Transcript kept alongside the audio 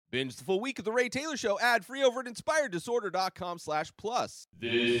Binge the full week of The Ray Taylor Show ad-free over at inspireddisorder.com/plus.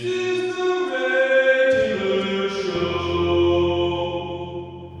 This is The Ray Taylor Show.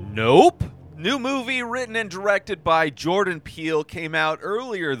 Nope. New movie written and directed by Jordan Peele came out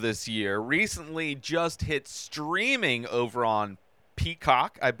earlier this year. Recently just hit streaming over on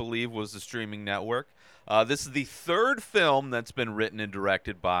Peacock, I believe was the streaming network. This is the third film that's been written and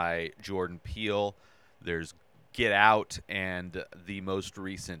directed by Jordan Peele. There's Get Out and the most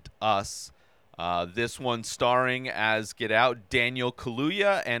recent Us. This one starring as Get Out Daniel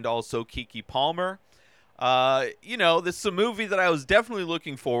Kaluuya and also Keke Palmer. This is a movie that I was definitely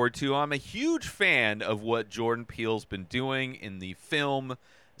looking forward to. I'm a huge fan of what Jordan Peele's been doing in the film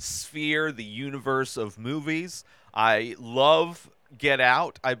sphere, the universe of movies. I love Get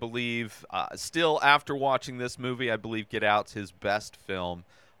Out. I believe, still after watching this movie, I believe Get Out's his best film.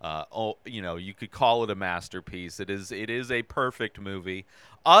 You could call it a masterpiece. It is a perfect movie.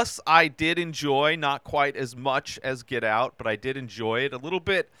 Us, I did enjoy, not quite as much as Get Out, but I did enjoy it a little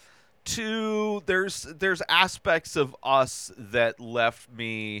bit. There's aspects of Us that left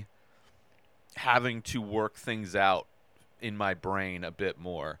me having to work things out in my brain a bit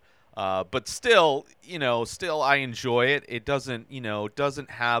more. But still I enjoy it. It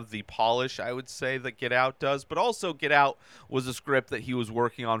doesn't have the polish, I would say, that Get Out does. But also Get Out was a script that he was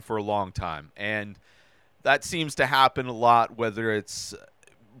working on for a long time. And that seems to happen a lot, whether it's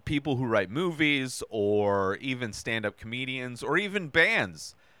people who write movies or even stand-up comedians or even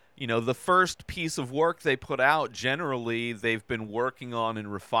bands. The first piece of work they put out, generally, they've been working on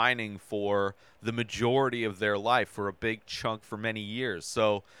and refining for the majority of their life, for a big chunk, for many years.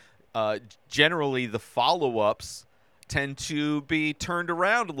 So generally, the follow-ups tend to be turned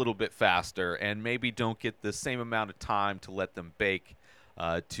around a little bit faster and maybe don't get the same amount of time to let them bake,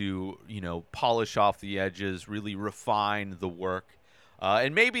 to polish off the edges, really refine the work.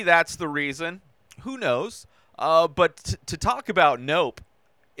 And maybe that's the reason. Who knows? But to talk about Nope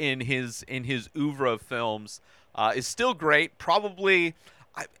in his oeuvre of films is still great. Probably,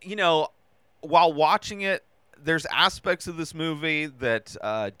 while watching it, there's aspects of this movie that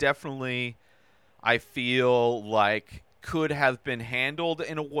definitely I feel like could have been handled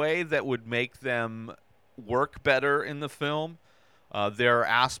in a way that would make them work better in the film. There are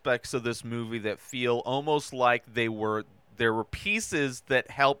aspects of this movie that feel almost like there were pieces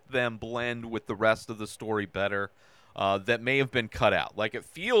that helped them blend with the rest of the story better. That may have been cut out. Like, it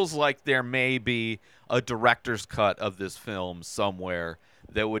feels like there may be a director's cut of this film somewhere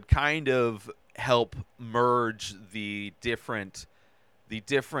that would kind of help merge the different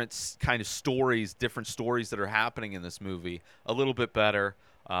kind of stories, different stories that are happening in this movie a little bit better,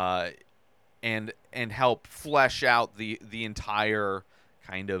 and help flesh out the entire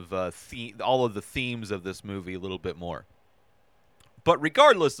kind of all of the themes of this movie a little bit more. But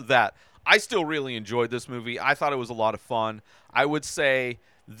regardless of that, I still really enjoyed this movie. I thought it was a lot of fun. I would say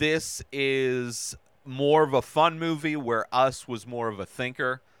this is more of a fun movie, where Us was more of a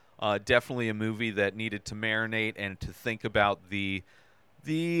thinker. Definitely a movie that needed to marinate and to think about the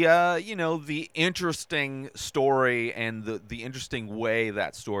interesting story and the interesting way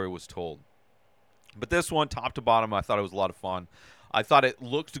that story was told. But this one, top to bottom, I thought it was a lot of fun. I thought it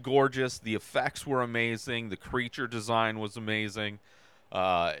looked gorgeous. The effects were amazing. The creature design was amazing.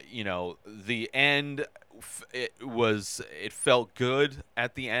 The end, it felt good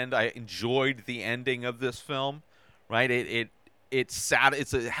at the end. I enjoyed the ending of this film, right? It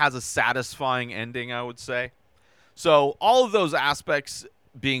has a satisfying ending, I would say. So all of those aspects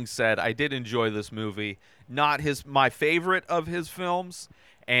being said, I did enjoy this movie. Not my favorite of his films,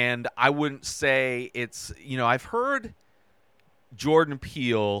 and I wouldn't say it's, I've heard Jordan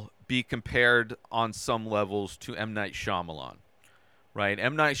Peele be compared on some levels to M. Night Shyamalan. Right,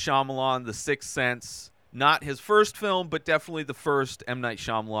 M. Night Shyamalan, The Sixth Sense, not his first film, but definitely the first M. Night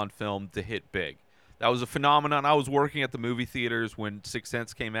Shyamalan film to hit big. That was a phenomenon. I was working at the movie theaters when Sixth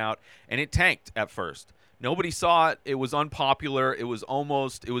Sense came out, and it tanked at first. Nobody saw it. It was unpopular. It was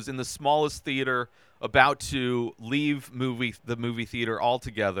in the smallest theater, about to leave the movie theater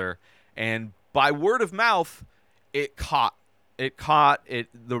altogether. And by word of mouth, it caught. The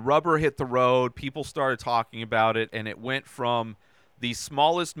rubber hit the road. People started talking about it, and it went from the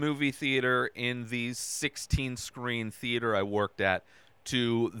smallest movie theater in the 16-screen theater I worked at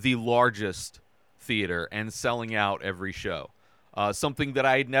to the largest theater and selling out every show. Something that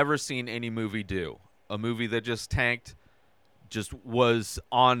I had never seen any movie do. A movie that just tanked, just was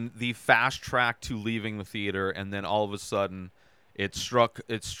on the fast track to leaving the theater, and then all of a sudden it struck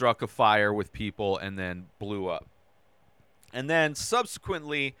a fire with people and then blew up. And then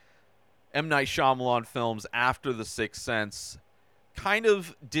subsequently, M. Night Shyamalan films after The Sixth Sense kind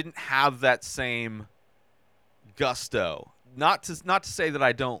of didn't have that same gusto. Not to say that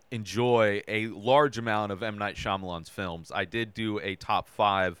I don't enjoy a large amount of M. Night Shyamalan's films. I did do a top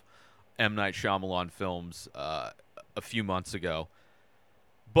 5 M. Night Shyamalan films a few months ago.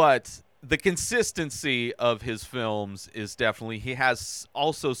 But the consistency of his films is definitely, he has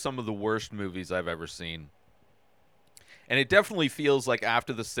also some of the worst movies I've ever seen. And it definitely feels like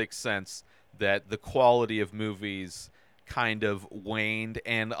after The Sixth Sense that the quality of movies kind of waned,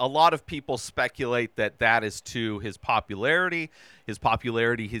 and a lot of people speculate that that is to his popularity.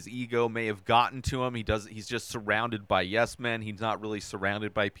 His ego may have gotten to him. He's just surrounded by yes men. He's not really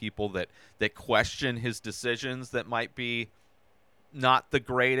surrounded by people that question his decisions, that might be not the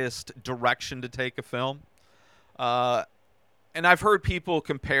greatest direction to take a film. Uh, and I've heard people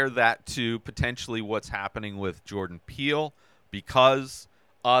compare that to potentially what's happening with Jordan Peele, because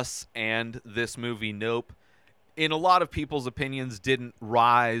Us and this movie Nope, in a lot of people's opinions, didn't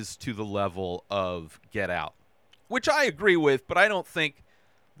rise to the level of Get Out, which I agree with, but I don't think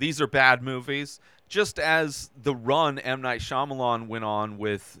these are bad movies. Just as the run M. Night Shyamalan went on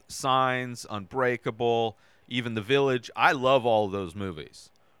with Signs, Unbreakable, even The Village, I love all of those movies,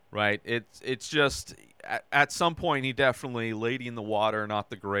 right? It's just at some point he definitely, Lady in the Water, not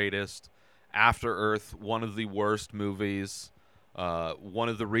the greatest. After Earth, one of the worst movies. One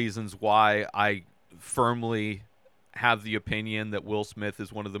of the reasons why I firmly have the opinion that Will Smith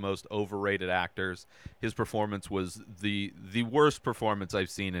is one of the most overrated actors. His performance was the worst performance I've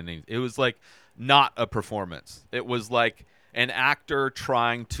seen in it. It was like not a performance. It was like an actor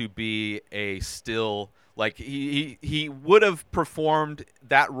trying to be a still, like he would have performed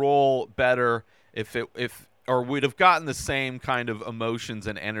that role better if or would have gotten the same kind of emotions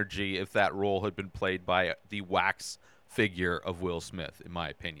and energy if that role had been played by the wax figure of Will Smith, in my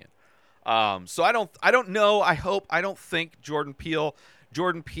opinion. So I don't know. I don't think Jordan Peele,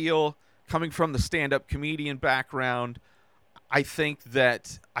 coming from the stand-up comedian background, I think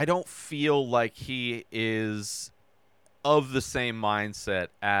that I don't feel like he is of the same mindset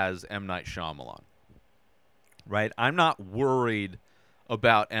as M. Night Shyamalan, right? I'm not worried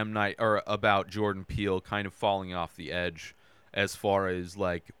about M. Night or about Jordan Peele kind of falling off the edge as far as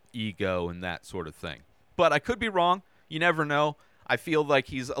like ego and that sort of thing. But I could be wrong. You never know. I feel like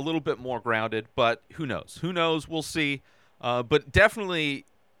he's a little bit more grounded, but who knows? Who knows? We'll see. But definitely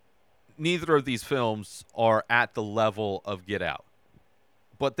neither of these films are at the level of Get Out.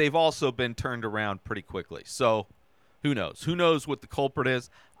 But they've also been turned around pretty quickly. So who knows? Who knows what the culprit is?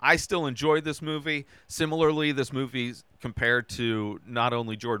 I still enjoyed this movie. Similarly, this movie compared to not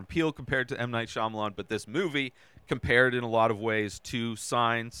only Jordan Peele, compared to M. Night Shyamalan, but this movie compared in a lot of ways to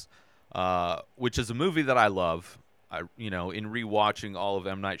Signs, which is a movie that I love. In rewatching all of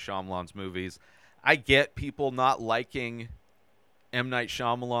M. Night Shyamalan's movies, I get people not liking M. Night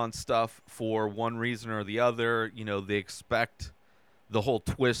Shyamalan stuff for one reason or the other. They expect the whole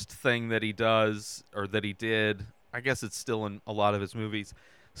twist thing that he does, or that he did. I guess it's still in a lot of his movies.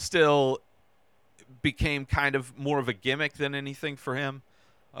 Still became kind of more of a gimmick than anything for him.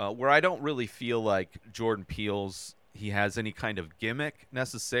 Where I don't really feel like Jordan Peele's, he has any kind of gimmick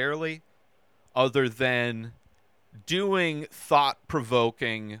necessarily, other than doing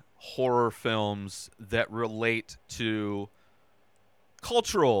thought-provoking horror films that relate to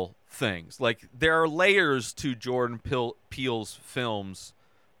cultural things. Like, there are layers to Jordan Peele's films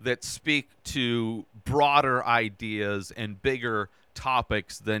that speak to broader ideas and bigger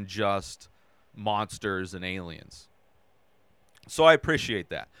topics than just monsters and aliens. So I appreciate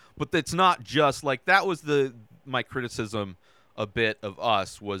that. But it's not just like that. Was my criticism a bit of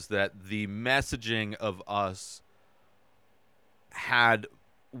Us, was that the messaging of Us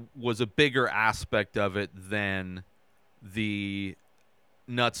was a bigger aspect of it than the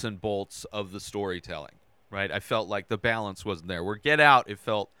nuts and bolts of the storytelling, right? I felt like the balance wasn't there. Where Get Out, it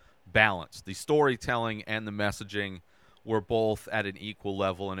felt balanced. The storytelling and the messaging were both at an equal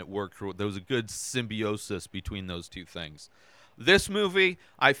level, and it worked. There was a good symbiosis between those two things. This movie,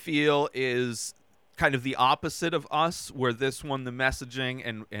 I feel, is kind of the opposite of Us, where this one, the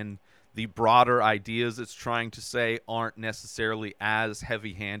messaging and the broader ideas it's trying to say aren't necessarily as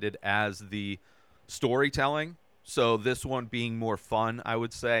heavy-handed as the storytelling. So this one being more fun, I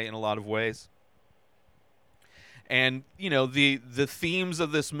would say, in a lot of ways. And, the themes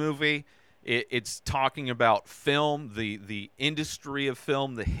of this movie, it's talking about film, the industry of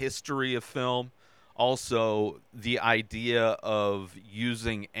film, the history of film, also the idea of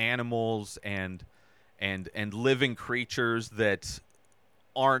using animals and living creatures that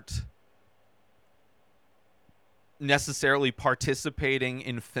aren't necessarily participating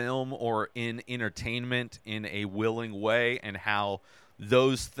in film or in entertainment in a willing way, and how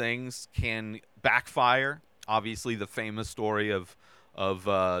those things can backfire. Obviously, the famous story of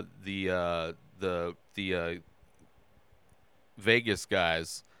the Vegas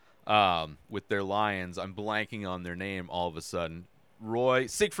guys with their lions. I'm blanking on their name all of a sudden.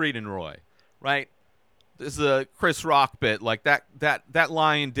 Siegfried and Roy, right? This is a Chris Rock bit. Like that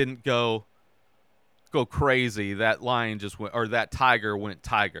lion didn't go crazy. That lion just went, or that tiger went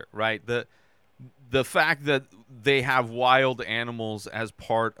tiger, right? The fact that they have wild animals as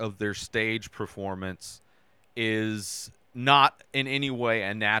part of their stage performance is not in any way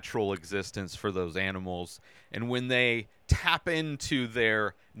a natural existence for those animals. And when they tap into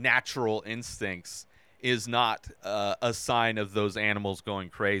their natural instincts, is not a sign of those animals going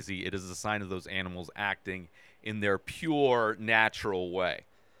crazy. It is a sign of those animals acting in their pure natural way.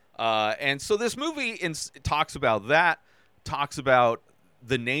 And so this movie talks about that, talks about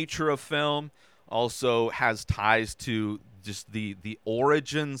the nature of film, also has ties to just the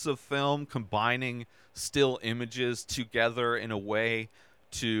origins of film, combining still images together in a way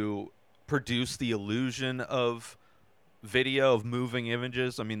to produce the illusion of video, of moving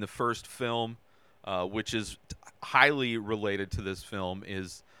images. I mean, the first film, which is highly related to this film,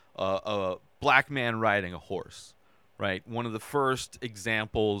 is a black man riding a horse, right? One of the first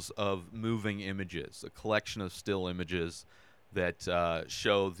examples of moving images, a collection of still images that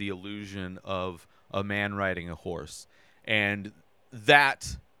show the illusion of a man riding a horse. And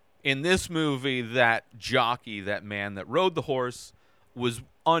that, in this movie, that jockey, that man that rode the horse, was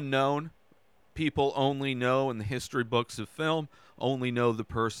unknown. People only know in the history books of film, only know the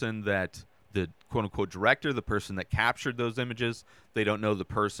person that, the quote unquote director, the person that captured those images. They don't know the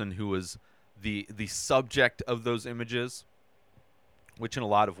person who was the subject of those images, which in a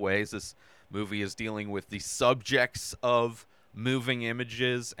lot of ways this movie is dealing with the subjects of moving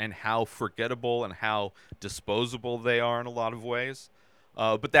images and how forgettable and how disposable they are in a lot of ways.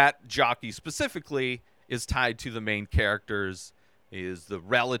 But that jockey specifically is tied to the main characters, is the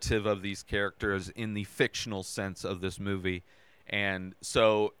relative of these characters in the fictional sense of this movie. And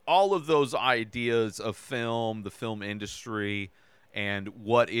so all of those ideas of film, the film industry, and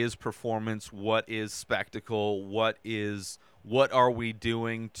what is performance, what is spectacle, what are we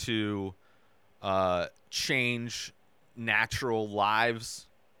doing to change natural lives,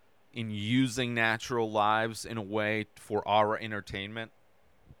 in using natural lives in a way for our entertainment.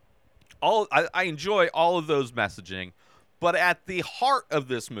 I enjoy all of those messaging, but at the heart of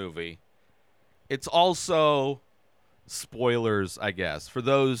this movie, it's also spoilers, I guess. For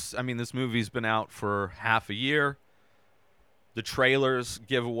those, I mean, this movie's been out for half a year. The trailers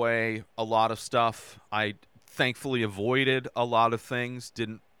give away a lot of stuff. I thankfully avoided a lot of things.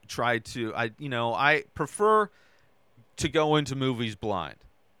 Didn't try to. I prefer to go into movies blind.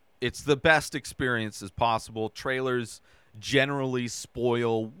 It's the best experience as possible. Trailers generally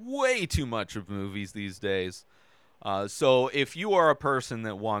spoil way too much of movies these days. So if you are a person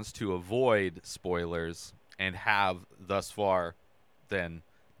that wants to avoid spoilers and have thus far, then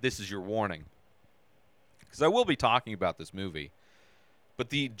this is your warning. Because I will be talking about this movie.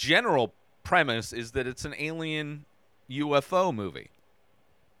 But the general premise is that it's an alien UFO movie.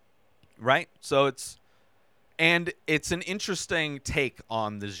 Right? So it's an interesting take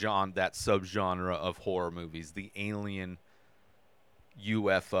on the genre, that subgenre of horror movies, the alien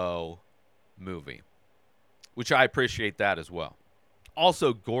UFO movie, which I appreciate that as well.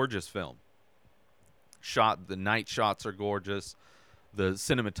 Also, gorgeous film. The night shots are gorgeous. The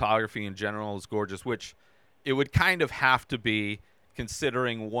cinematography in general is gorgeous, which it would kind of have to be,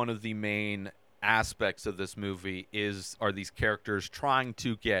 considering one of the main aspects of this movie are these characters trying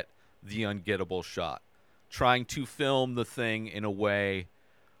to get the ungettable shot, trying to film the thing in a way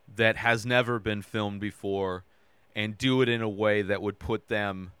that has never been filmed before, and do it in a way that would put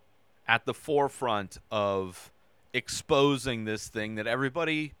them at the forefront of exposing this thing that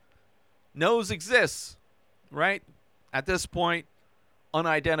everybody knows exists, right? At this point,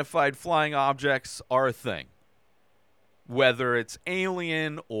 unidentified flying objects are a thing. Whether it's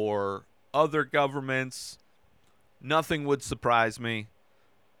alien or other governments, nothing would surprise me.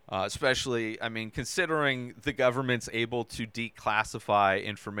 Especially, I mean, considering the government's able to declassify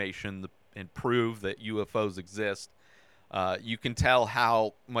information and prove that UFOs exist, you can tell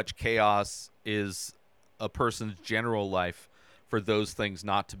how much chaos is a person's general life for those things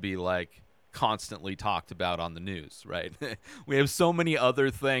not to be like constantly talked about on the news, right? We have so many other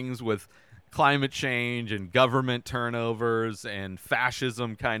things with climate change and government turnovers and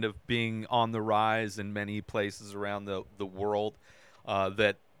fascism kind of being on the rise in many places around the world,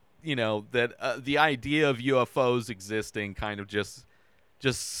 that the idea of UFOs existing kind of just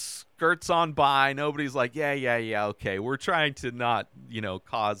skirts on by. Nobody's like, yeah, okay. We're trying to not,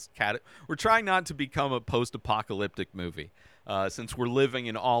 we're trying not to become a post-apocalyptic movie, since we're living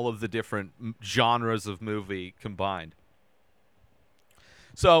in all of the different genres of movie combined.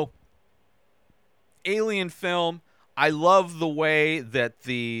 So, alien film, I love the way that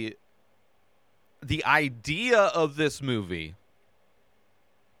the idea of this movie,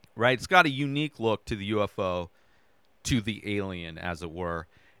 right? It's got a unique look to the UFO, to the alien, as it were.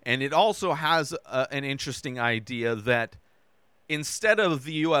 And it also has an interesting idea that instead of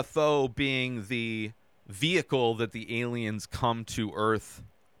the UFO being the vehicle that the aliens come to Earth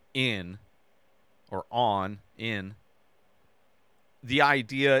in, or on, in, the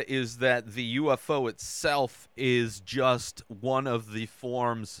idea is that the UFO itself is just one of the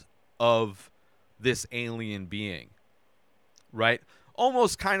forms of this alien being, right?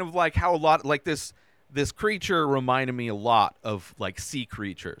 Almost kind of like how a lot, like this creature reminded me a lot of like sea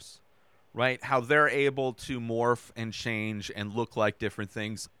creatures, right? How they're able to morph and change and look like different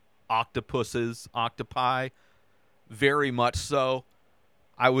things. Octopuses, octopi, very much so.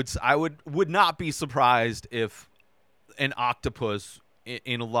 I would not be surprised if an octopus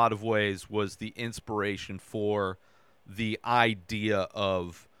in a lot of ways was the inspiration for the idea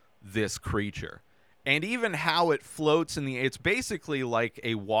of this creature. And even how it floats in the air. It's basically like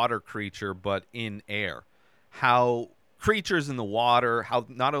a water creature, but in air. How creatures in the water, how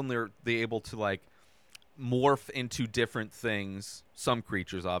not only are they able to like morph into different things, some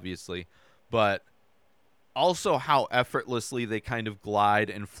creatures obviously, but also how effortlessly they kind of glide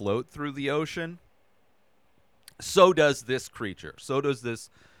and float through the ocean. So does this creature. So does this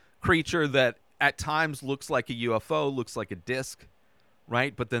creature that at times looks like a UFO, looks like a disc,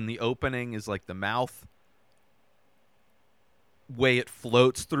 right? But then the opening is like the mouth. Way it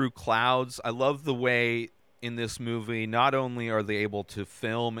floats through clouds. I love the way in this movie, not only are they able to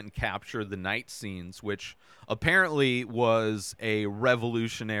film and capture the night scenes, which apparently was a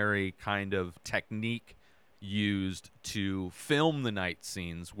revolutionary kind of technique used to film the night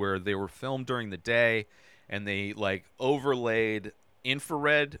scenes, where they were filmed during the day and they like overlaid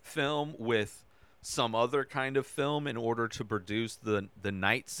infrared film with some other kind of film in order to produce the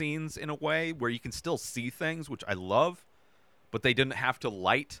night scenes in a way where you can still see things, which I love, but they didn't have to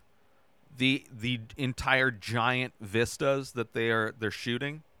light the entire giant vistas that they're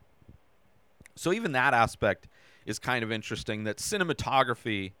shooting. So even that aspect is kind of interesting, that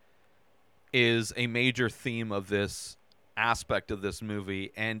cinematography is a major theme of this aspect of this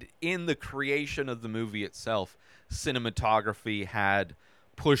movie, and in the creation of the movie itself, cinematography had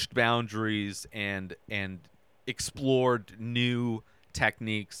pushed boundaries and explored new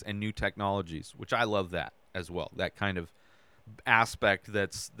techniques and new technologies, which I love that as well. That kind of aspect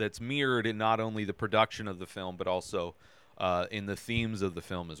that's mirrored in not only the production of the film, but also in the themes of the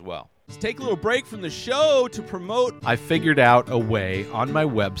film as well. Let's take a little break from the show to promote. I figured out a way on my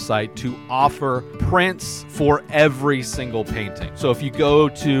website to offer prints for every single painting. So if you go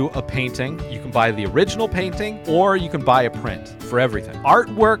to a painting, you can buy the original painting or you can buy a print for everything.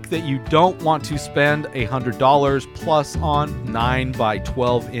 Artwork that you don't want to spend $100 plus on, 9 by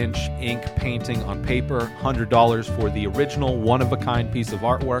 12 inch ink painting on paper, $100 for the original one-of-a-kind piece of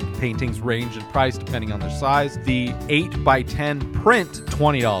artwork. Paintings range in price depending on their size. The 8 by 10 print,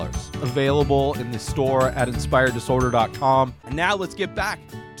 $20. Available in the store at inspireddisorder.com. And now let's get back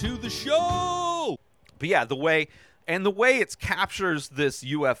to the show. But yeah, the way it captures this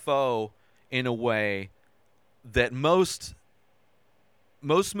UFO in a way that most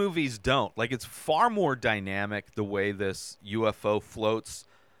movies don't. Like, it's far more dynamic the way this UFO floats.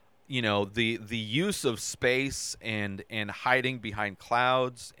 You know, the use of space and hiding behind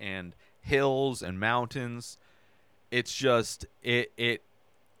clouds and hills and mountains. It's just it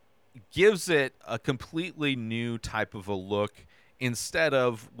gives it a completely new type of a look instead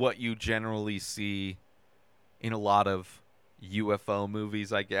of what you generally see in a lot of UFO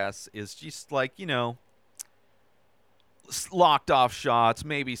movies, I guess, is just like, you know, locked off shots,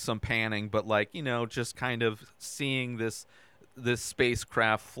 maybe some panning, but like, you know, just kind of seeing this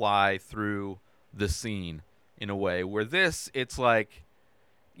spacecraft fly through the scene in a way where it's like,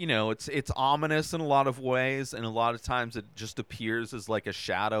 you know, it's ominous in a lot of ways, and a lot of times it just appears as like a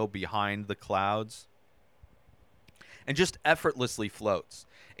shadow behind the clouds and just effortlessly floats.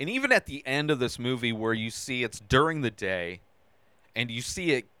 And even at the end of this movie where you see it's during the day and you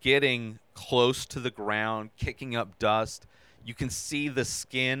see it getting close to the ground, kicking up dust, you can see the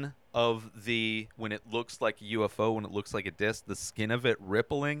skin of when it looks like a UFO, when it looks like a disc, the skin of it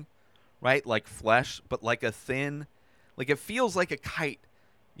rippling, right? Like flesh, but like a thin, like it feels like a kite.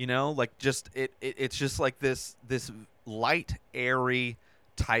 Like just it's just like this light, airy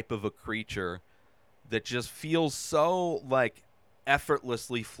type of a creature that just feels so like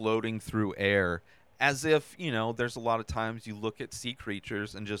effortlessly floating through air, as if there's a lot of times you look at sea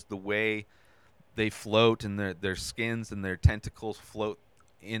creatures and just the way they float and their skins and their tentacles float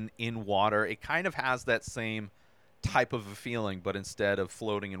in water. It kind of has that same type of a feeling, but instead of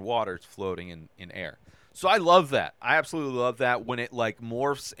floating in water, it's floating in air. So I love that. I absolutely love that when it like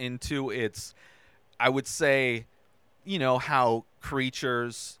morphs into its, I would say, how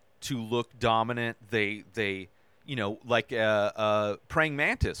creatures to look dominant, they like a praying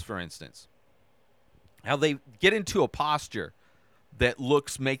mantis, for instance, how they get into a posture that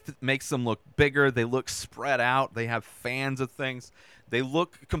makes them look bigger. They look spread out. They have fans of things. They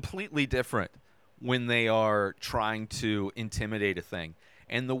look completely different when they are trying to intimidate a thing.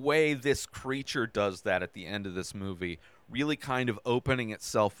 And the way this creature does that at the end of this movie, really kind of opening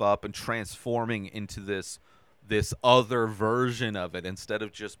itself up and transforming into this other version of it instead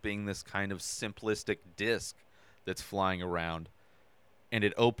of just being this kind of simplistic disc that's flying around, and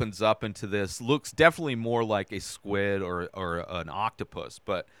it opens up into this, looks definitely more like a squid or an octopus,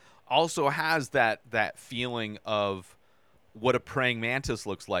 but also has that feeling of what a praying mantis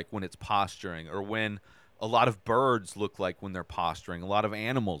looks like when it's posturing, or when a lot of birds look like when they're posturing. A lot of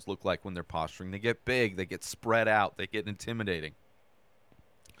animals look like when they're posturing. They get big, they get spread out, they get intimidating.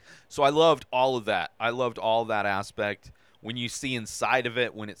 So I loved all of that. I loved all of that aspect. When you see inside of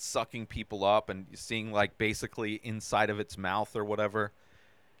it, when it's sucking people up and seeing like basically inside of its mouth or whatever,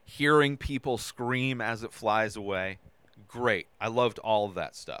 hearing people scream as it flies away. Great. I loved all of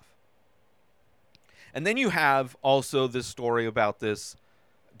that stuff. And then you have also this story about this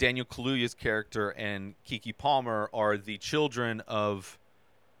Daniel Kaluuya's character and Keke Palmer are the children of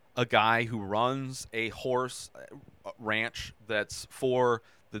a guy who runs a horse ranch that's for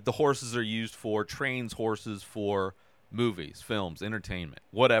the horses are used for, trains horses for movies, films, entertainment,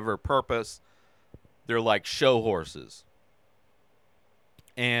 whatever purpose. They're like show horses.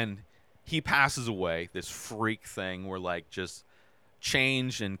 And he passes away, this freak thing where like just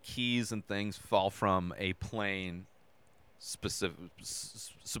change and keys and things fall from a plane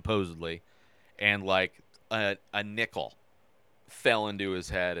supposedly, and like a nickel fell into his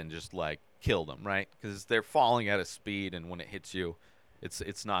head and just like killed him, right? Because they're falling at a speed, and when it hits you,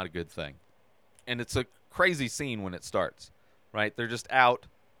 it's not a good thing. And it's a crazy scene when it starts, right? They're just out,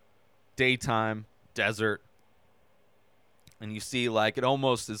 daytime, desert, and you see like it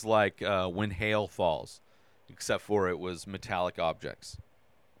almost is like when hail falls, except for it was metallic objects.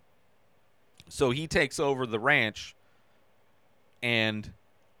 So he takes over the ranch, and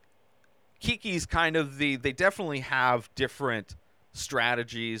Kiki's kind of they definitely have different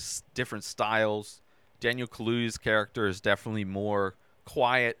strategies, different styles. Daniel Kaluuya's character is definitely more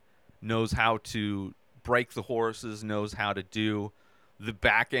quiet, knows how to break the horses, knows how to do the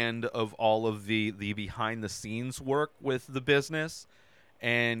back end of all of the behind the scenes work with the business.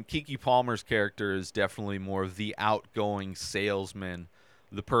 And Keke Palmer's character is definitely more of the outgoing salesman,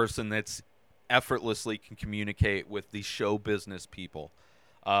 the person that's effortlessly can communicate with the show business people.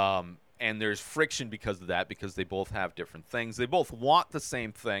 And there's friction because of that, because they both have different things. They both want the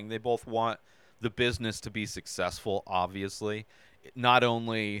same thing. They both want the business to be successful, obviously, not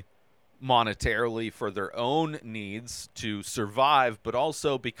only monetarily for their own needs to survive, but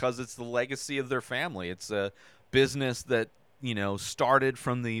also because it's the legacy of their family. It's a business that, started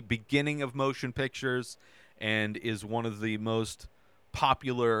from the beginning of motion pictures and is one of the most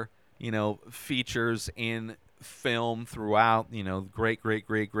popular, features in film throughout, great great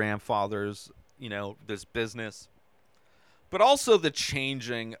great grandfathers, this business. But also the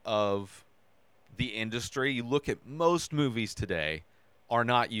changing of the industry. You look at most movies today are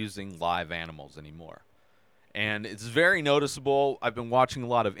not using live animals anymore. And it's very noticeable. I've been watching a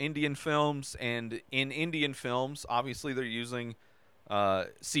lot of Indian films, and in Indian films, obviously they're using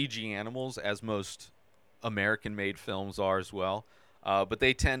CG animals, as most American-made films are as well. But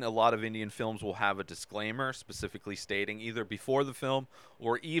a lot of Indian films will have a disclaimer specifically stating, either before the film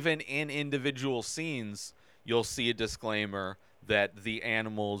or even in individual scenes, you'll see a disclaimer that the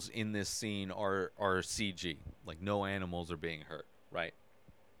animals in this scene are CG. Like, no animals are being hurt, right?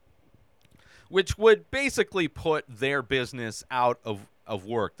 Which would basically put their business out of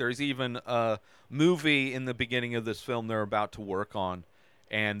work. There's even a movie in the beginning of this film they're about to work on,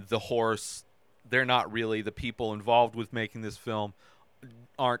 and the horse, they're not really, the people involved with making this film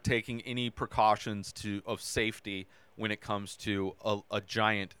aren't taking any precautions of safety when it comes to a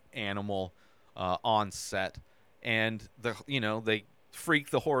giant animal on set. And they freak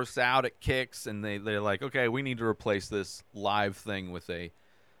the horse out, it kicks, and they're like, okay, we need to replace this live thing with a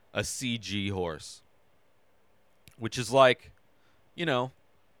a CG horse, which is like, you know,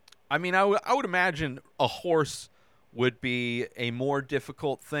 I mean, I would imagine a horse would be a more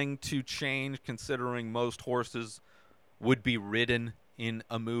difficult thing to change, considering most horses would be ridden in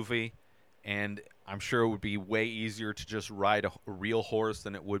a movie, and I'm sure it would be way easier to just ride a real horse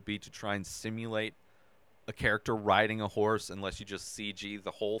than it would be to try and simulate a character riding a horse, unless you just CG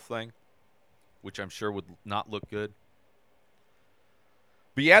the whole thing, which I'm sure would not look good.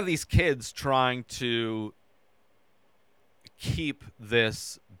 But you have these kids trying to keep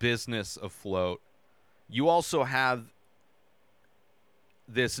this business afloat. You also have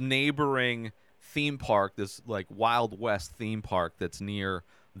this neighboring theme park, this like Wild West theme park that's near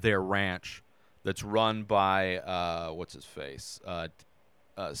their ranch, that's run by what's his face,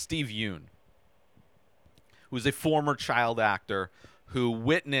 Steve Yeun, who's a former child actor who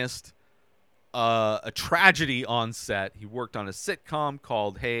witnessed a tragedy on set. He worked on a sitcom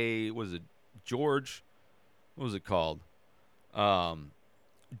called Hey, was it George? What was it called?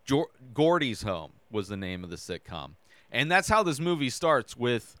 Gordy's Home was the name of the sitcom. And that's how this movie starts,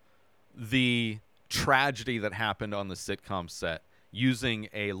 with the tragedy that happened on the sitcom set using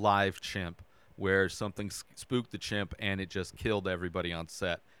a live chimp, where something spooked the chimp and it just killed everybody on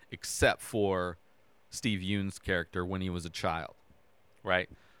set except for Steve Yeun's character when he was a child, right?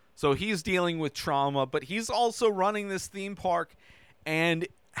 So he's dealing with trauma, but he's also running this theme park and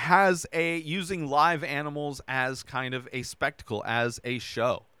has using live animals as kind of a spectacle, as a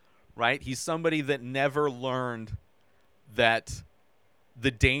show, right? He's somebody that never learned that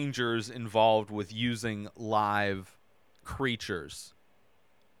the dangers involved with using live creatures,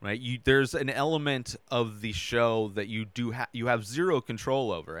 right? There's an element of the show that you have zero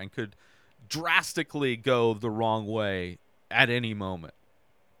control over and could drastically go the wrong way at any moment.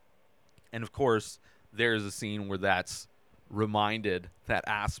 And of course, there's a scene where that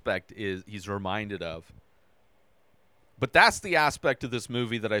aspect he's reminded of. But that's the aspect of this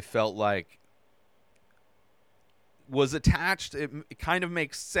movie that I felt like was attached. It kind of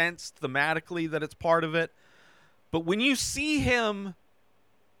makes sense thematically that it's part of it. But when you see him,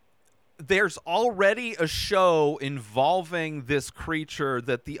 there's already a show involving this creature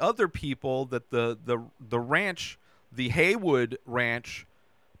that the other people, that the ranch, the Haywood Ranch,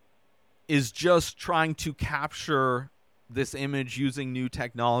 is just trying to capture this image using new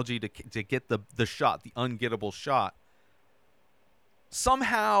technology to get the shot, the ungettable shot.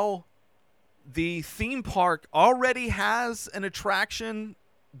 Somehow, the theme park already has an attraction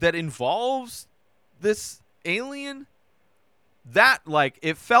that involves this alien. That, like,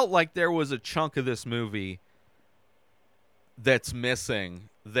 it felt like there was a chunk of this movie that's missing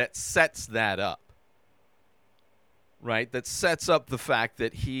that sets that up, right? That sets up the fact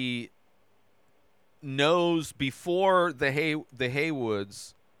that he knows before the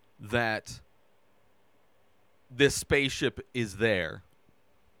Haywoods that this spaceship is there.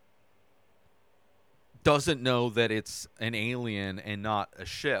 Doesn't know that it's an alien and not a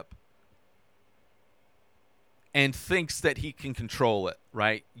ship. And thinks that he can control it,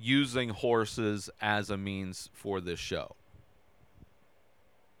 right? Using horses as a means for this show.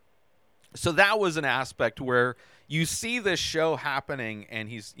 So that was an aspect where you see this show happening, and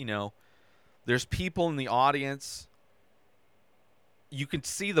he's, there's people in the audience. You can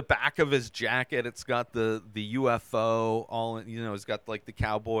see the back of his jacket. It's got the UFO all, it's got like the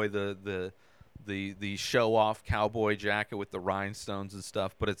cowboy, the show off cowboy jacket with the rhinestones and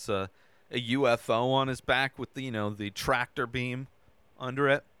stuff, but it's a UFO on his back with the tractor beam under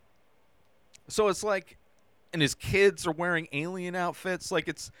it. So it's like, and his kids are wearing alien outfits. Like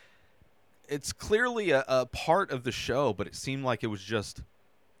it's clearly a part of the show, but it seemed like it was just,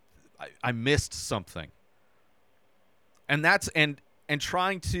 I missed something. And that's, and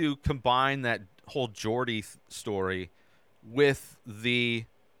trying to combine that whole Geordie story with the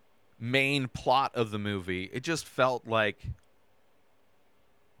main plot of the movie, it just felt like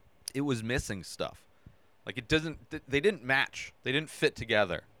it was missing stuff. Like they didn't match. They didn't fit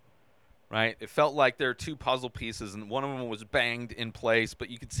together, right? It felt like there were two puzzle pieces, and one of them was banged in place, but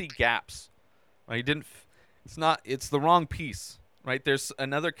you could see gaps. Right? It's the wrong piece, right? There's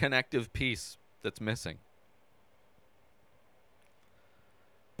another connective piece that's missing.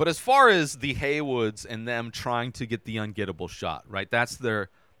 But as far as the Haywoods and them trying to get the ungettable shot, right? That's their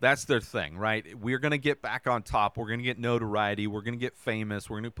thing, right? We're going to get back on top. We're going to get notoriety. We're going to get famous.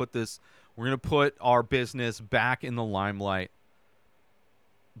 We're going to put our business back in the limelight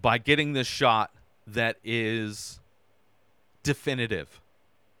by getting this shot that is definitive.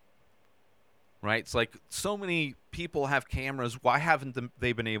 Right? It's like so many people have cameras. Why haven't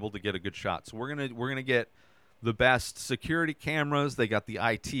they been able to get a good shot? So we're going to get the best security cameras. They got the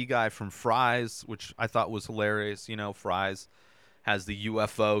IT guy from Fry's, which I thought was hilarious. You know, Fry's has the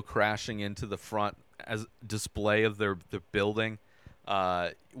UFO crashing into the front as display of their building,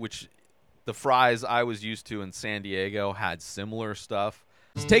 which the Fry's I was used to in San Diego had similar stuff.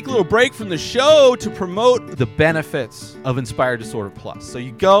 Let's take a little break from the show to promote the benefits of Inspired Disorder Plus. So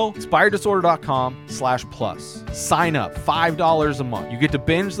you go inspireddisorder.com/plus. Sign up, $5 a month. You get to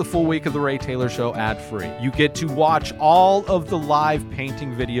binge the full week of the Ray Taylor Show ad-free. You get to watch all of the live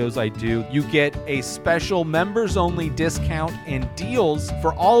painting videos I do. You get a special members-only discount and deals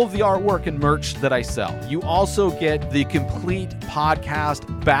for all of the artwork and merch that I sell. You also get the complete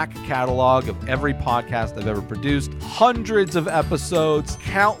podcast back catalog of every podcast I've ever produced, hundreds of episodes,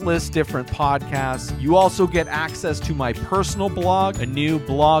 countless different podcasts. You also get access to my personal blog. A new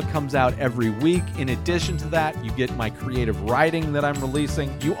blog comes out every week. In addition to that, you get my creative writing that I'm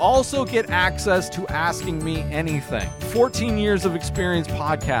releasing. You also get access to Asking Me Anything. 14 years of experience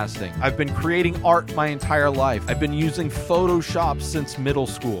podcasting. I've been creating art my entire life. I've been using Photoshop since middle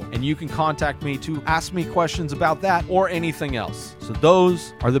school, and you can contact me to ask me questions about that or anything else. So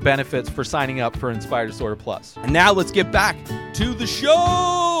those are the benefits for signing up for Inspired Disorder Plus. And now let's get back to the show.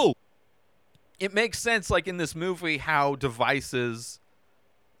 It makes sense, like in this movie, how devices,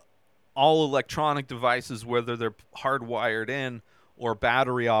 all electronic devices, whether they're hardwired in or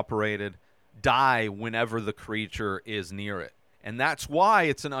battery operated, die whenever the creature is near it. And that's why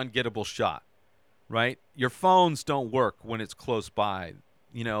it's an ungettable shot, right? Your phones don't work when it's close by.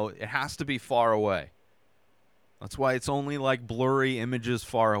 You know, it has to be far away. That's why it's only like blurry images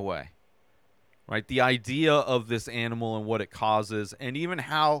far away, right? The idea of this animal and what it causes, and even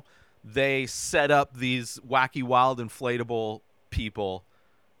how they set up these wacky, wild, inflatable people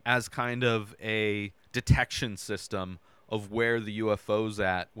as kind of a detection system of where the UFO's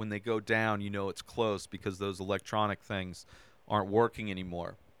at. When they go down, you know it's close because those electronic things aren't working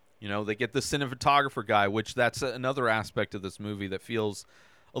anymore. You know, they get the cinematographer guy, which that's another aspect of this movie that feels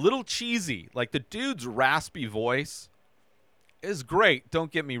a little cheesy. Like, the dude's raspy voice is great,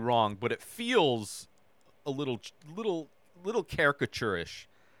 don't get me wrong, but it feels a little caricaturish.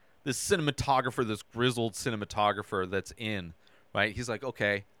 This cinematographer, this grizzled cinematographer that's in, right? He's like,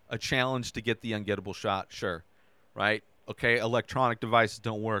 okay, a challenge to get the ungettable shot, sure, right? Okay, electronic devices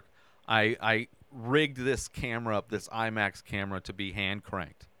don't work. I rigged this camera up, this IMAX camera, to be hand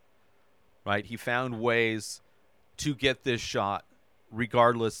cranked, right? He found ways to get this shot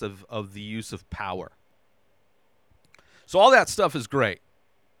regardless of the use of power. So all that stuff is great.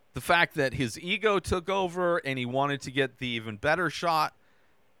 The fact that his ego took over and he wanted to get the even better shot,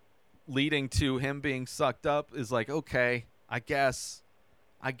 leading to him being sucked up, is like, okay, I guess,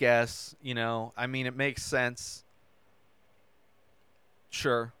 you know, I mean, it makes sense.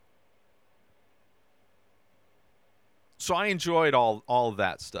 Sure. So I enjoyed all of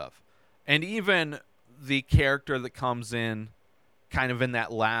that stuff. And even the character that comes in kind of in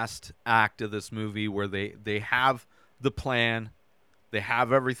that last act of this movie, where they have the plan, they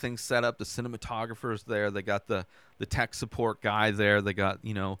have everything set up, the cinematographer's there, they got the tech support guy there, they got,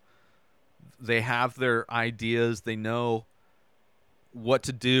 you know, they have their ideas, they know what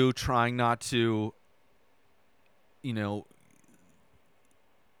to do, trying not to, you know,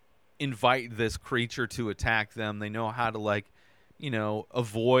 invite this creature to attack them. They know how to, like, you know,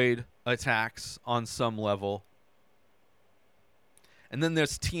 avoid attacks on some level. And then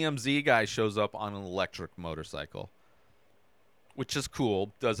this TMZ guy shows up on an electric motorcycle, which is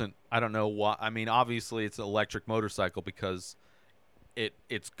cool. I don't know why. I mean, obviously it's an electric motorcycle because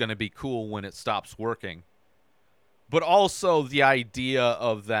it's going to be cool when it stops working. But also the idea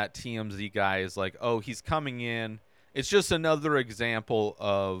of that TMZ guy is like, oh, he's coming in. It's just another example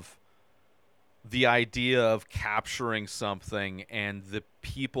of the idea of capturing something, and the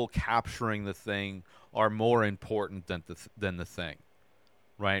people capturing the thing are more important than the thing.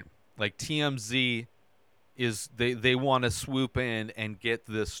 Right? Like, TMZ is, they want to swoop in and get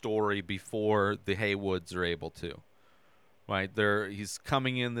this story before the Haywoods are able to. Right? He's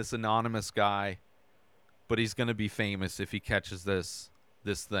coming in, this anonymous guy, but he's going to be famous if he catches this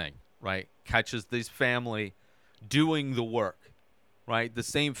thing, right? Catches this family doing the work, right? The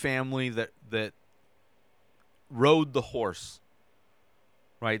same family that rode the horse,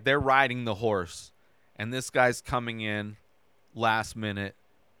 right? They're riding the horse, and this guy's coming in last minute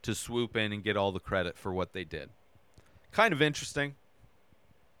to swoop in and get all the credit for what they did. Kind of interesting.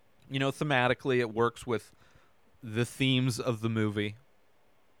 You know, thematically, it works with the themes of the movie.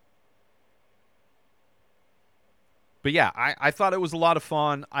 But yeah, I thought it was a lot of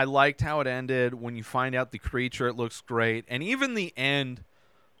fun. I liked how it ended. When you find out the creature, it looks great. And even the end,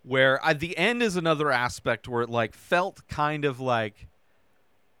 Where at the end is another aspect where it like felt kind of like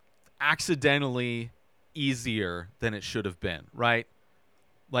accidentally easier than it should have been, right?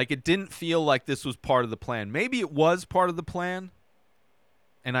 Like it didn't feel like this was part of the plan. Maybe it was part of the plan,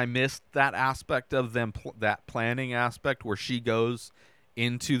 and I missed that aspect of them, that planning aspect where she goes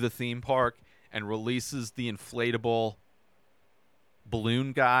into the theme park and releases the inflatable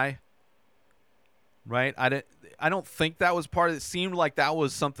balloon guy. Right? I don't think that was part of it. It seemed like that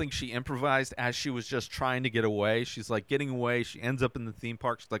was something she improvised as she was just trying to get away. She's like getting away. She ends up in the theme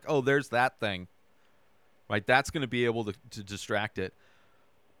park. She's like, oh, there's that thing. Right? That's going to be able to distract it.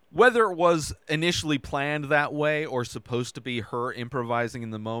 Whether it was initially planned that way or supposed to be her improvising in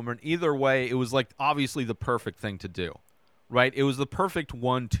the moment, either way, it was like obviously the perfect thing to do. Right? It was the perfect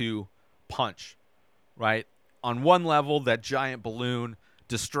 1-2 punch. Right? On one level, that giant balloon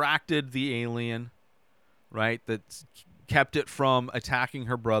distracted the alien, right, that kept it from attacking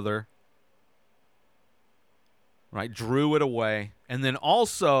her brother, right, drew it away, and then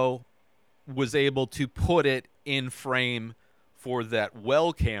also was able to put it in frame for that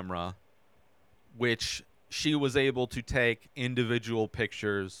well camera, which she was able to take individual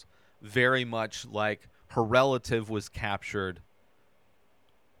pictures very much like her relative was captured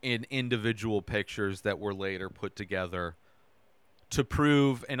in individual pictures that were later put together to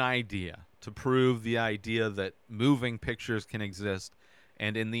prove an idea, to prove the idea that moving pictures can exist,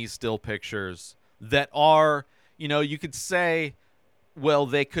 and in these still pictures that are, you could say, well,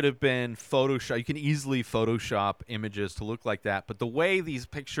 they could have been Photoshop. You can easily Photoshop images to look like that, but the way these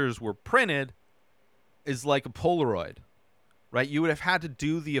pictures were printed is like a Polaroid, right? You would have had to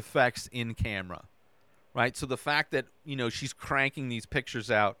do the effects in camera, right? So the fact that, she's cranking these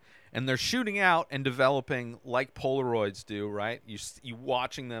pictures out and they're shooting out and developing like Polaroids do, right? You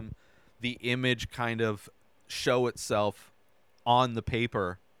watching them, the image kind of show itself on the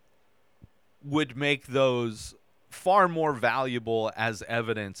paper would make those far more valuable as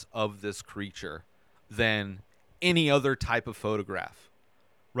evidence of this creature than any other type of photograph,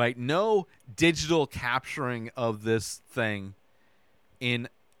 right? No digital capturing of this thing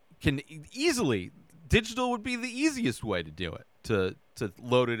can easily, digital would be the easiest way to do it, to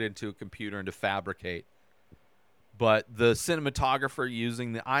load it into a computer and to fabricate. But the cinematographer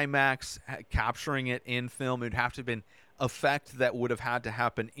using the IMAX, capturing it in film, it would have to have been effect that would have had to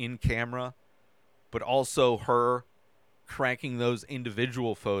happen in camera, but also her cranking those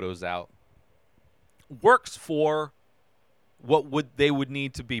individual photos out works for what they would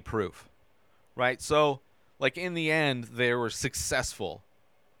need to be proof, right? So, like in the end, they were successful.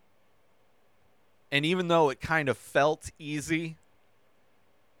 And even though it kind of felt easy,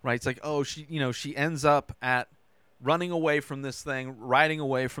 right? It's like, oh, she ends up at running away from this thing, riding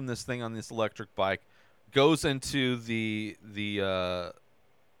away from this thing on this electric bike, goes into the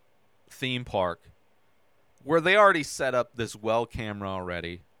theme park where they already set up this well camera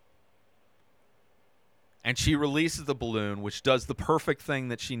already. And she releases the balloon, which does the perfect thing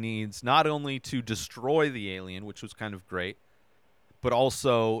that she needs, not only to destroy the alien, which was kind of great, but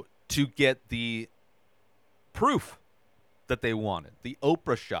also to get the proof that they wanted, the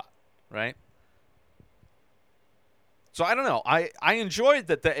Oprah shot, right? So I don't know. I enjoyed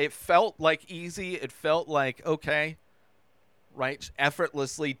that it felt like easy. It felt like, okay, right?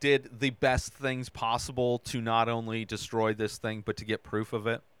 Effortlessly did the best things possible to not only destroy this thing, but to get proof of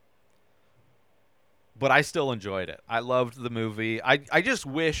it. But I still enjoyed it. I loved the movie. I just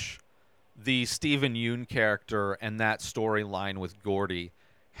wish the Stephen Yeun character and that storyline with Gordy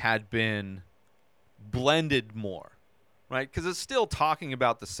had been blended more, right? Because it's still talking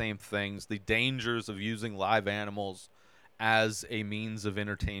about the same things, the dangers of using live animals as a means of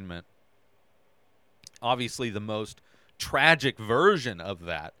entertainment. Obviously, the most tragic version of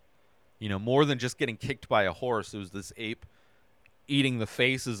that, more than just getting kicked by a horse, it was this ape eating the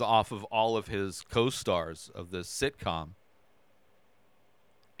faces off of all of his co-stars of this sitcom.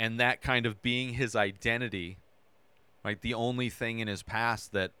 And that kind of being his identity, right? The only thing in his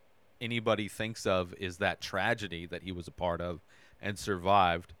past that anybody thinks of is that tragedy that he was a part of and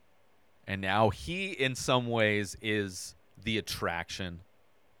survived. And now he, in some ways, is the attraction.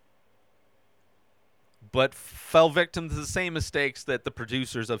 But fell victim to the same mistakes that the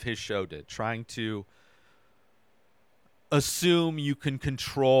producers of his show did, trying to assume you can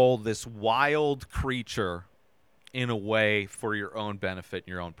control this wild creature in a way for your own benefit and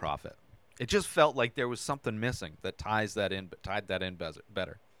your own profit. It just felt like there was something missing that tied that in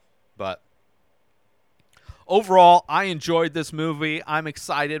better. But overall, I enjoyed this movie. I'm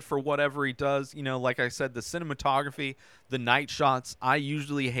excited for whatever he does. Like I said, the cinematography, the night shots. I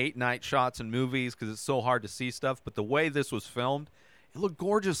usually hate night shots in movies because it's so hard to see stuff. But the way this was filmed, It looked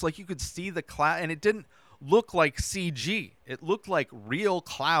gorgeous. Like you could see the cloud, and it didn't look like CG. It looked like real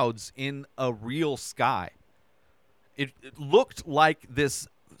clouds in a real sky. It looked like this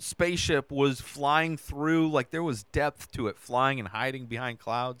spaceship was flying through, like there was depth to it, flying and hiding behind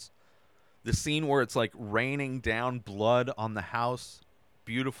clouds. The scene where it's like raining down blood on the house,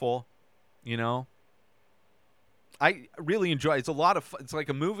 beautiful, you know. I really enjoy it. It's a lot of fun. It's like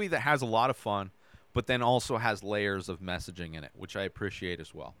a movie that has a lot of fun, but then also has layers of messaging in it, which I appreciate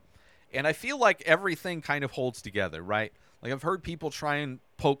as well. And I feel like everything kind of holds together, right? Like I've heard people try and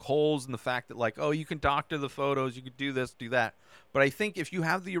poke holes in the fact that like, oh, you can doctor the photos, you could do this, do that. But I think if you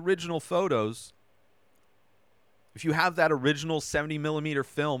have the original photos, if you have that original 70 millimeter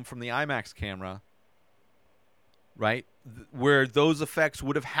film from the IMAX camera, right, where those effects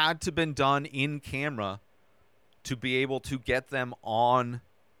would have had to been done in camera to be able to get them on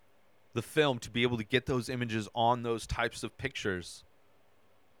the film, to be able to get those images on those types of pictures,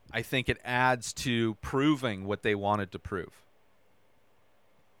 I think it adds to proving what they wanted to prove.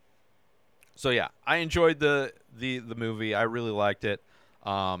 So yeah, I enjoyed the movie. I really liked it.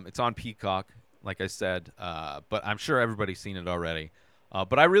 It's on Peacock, like I said, but I'm sure everybody's seen it already.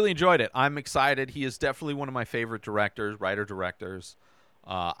 But I really enjoyed it. I'm excited. He is definitely one of my favorite writer-directors.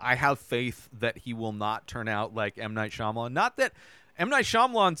 I have faith that he will not turn out like M. Night Shyamalan. Not that M. Night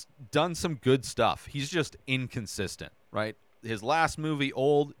Shyamalan's done some good stuff. He's just inconsistent, right? His last movie,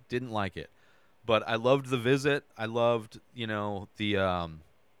 Old, didn't like it. But I loved The Visit. I loved, the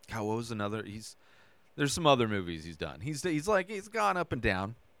God, what was another? There's some other movies he's done. He's gone up and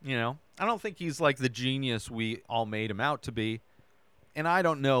down, I don't think he's like the genius we all made him out to be. And I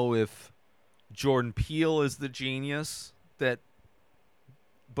don't know if Jordan Peele is the genius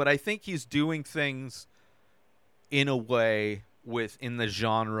but I think he's doing things in a way within the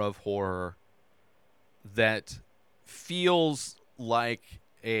genre of horror that feels like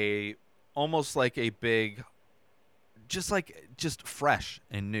almost like a big, just fresh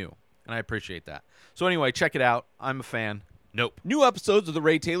and new. And I appreciate that. So anyway, check it out. I'm a fan. Nope. New episodes of The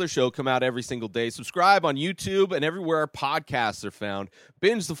Ray Taylor Show come out every single day. Subscribe on YouTube and everywhere our podcasts are found.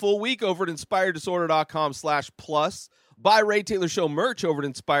 Binge the full week over at inspireddisorder.com/plus. Buy Ray Taylor Show merch over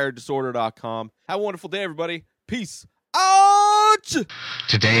at inspireddisorder.com. Have a wonderful day, everybody. Peace out!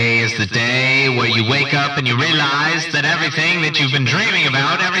 Today is the day where you wake up and you realize that everything that you've been dreaming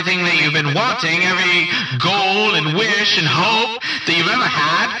about, everything that you've been wanting, every goal and wish and hope that you've ever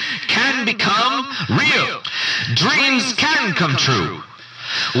had can become real. Dreams can come true.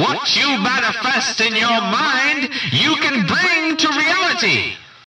 What you manifest in your mind, you can bring to reality.